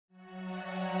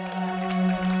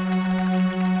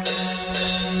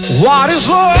What is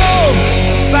love?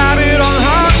 Baby, don't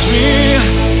hurt me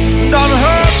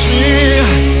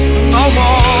no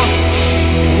more.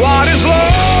 What is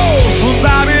love?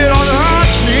 Baby,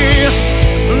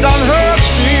 don't hurt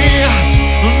me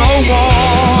no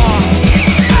more.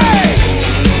 Hey!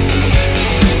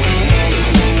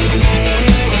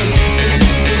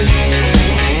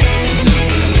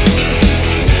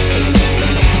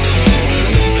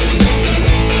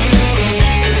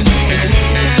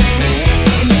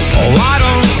 Oh, I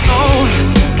don't know,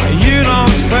 you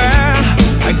don't care.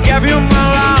 I gave you my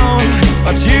love,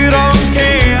 but you don't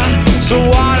care. So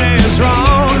what is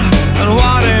wrong and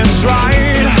what is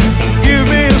right? Give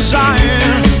me a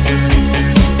sign.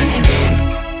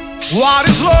 What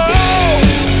is love?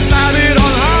 Baby,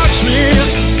 don't hurt me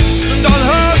no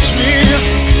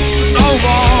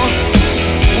more.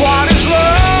 What is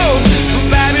love?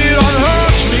 Baby, don't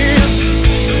hurt me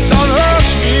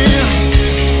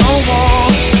no more.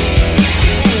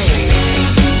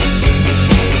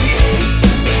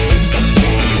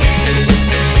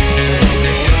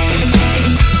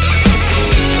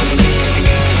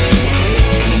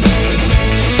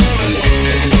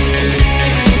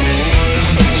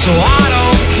 So I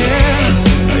don't care,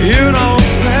 you don't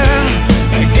care.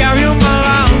 I gave you my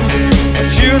love, but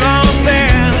you don't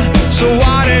dare. So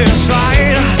what is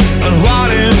right and what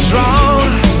is wrong?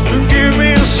 Give me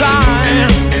a sign.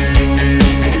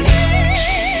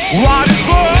 What is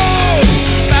love?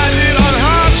 Baby, don't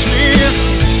hurt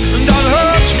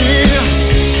me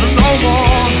no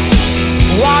more.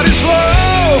 What is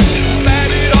love?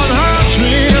 Baby, don't hurt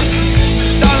me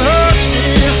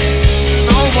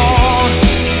no more.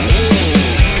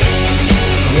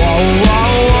 Whoa, whoa,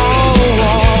 whoa,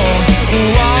 whoa,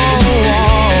 whoa,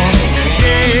 whoa,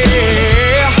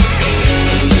 yeah.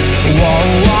 Whoa,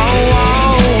 whoa,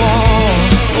 whoa,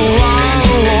 whoa,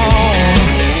 whoa.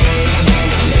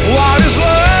 What is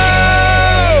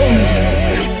love?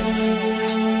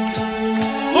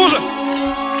 Лужа.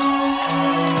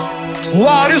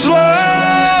 What is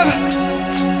love?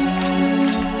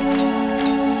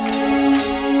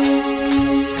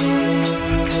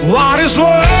 What is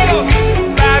love?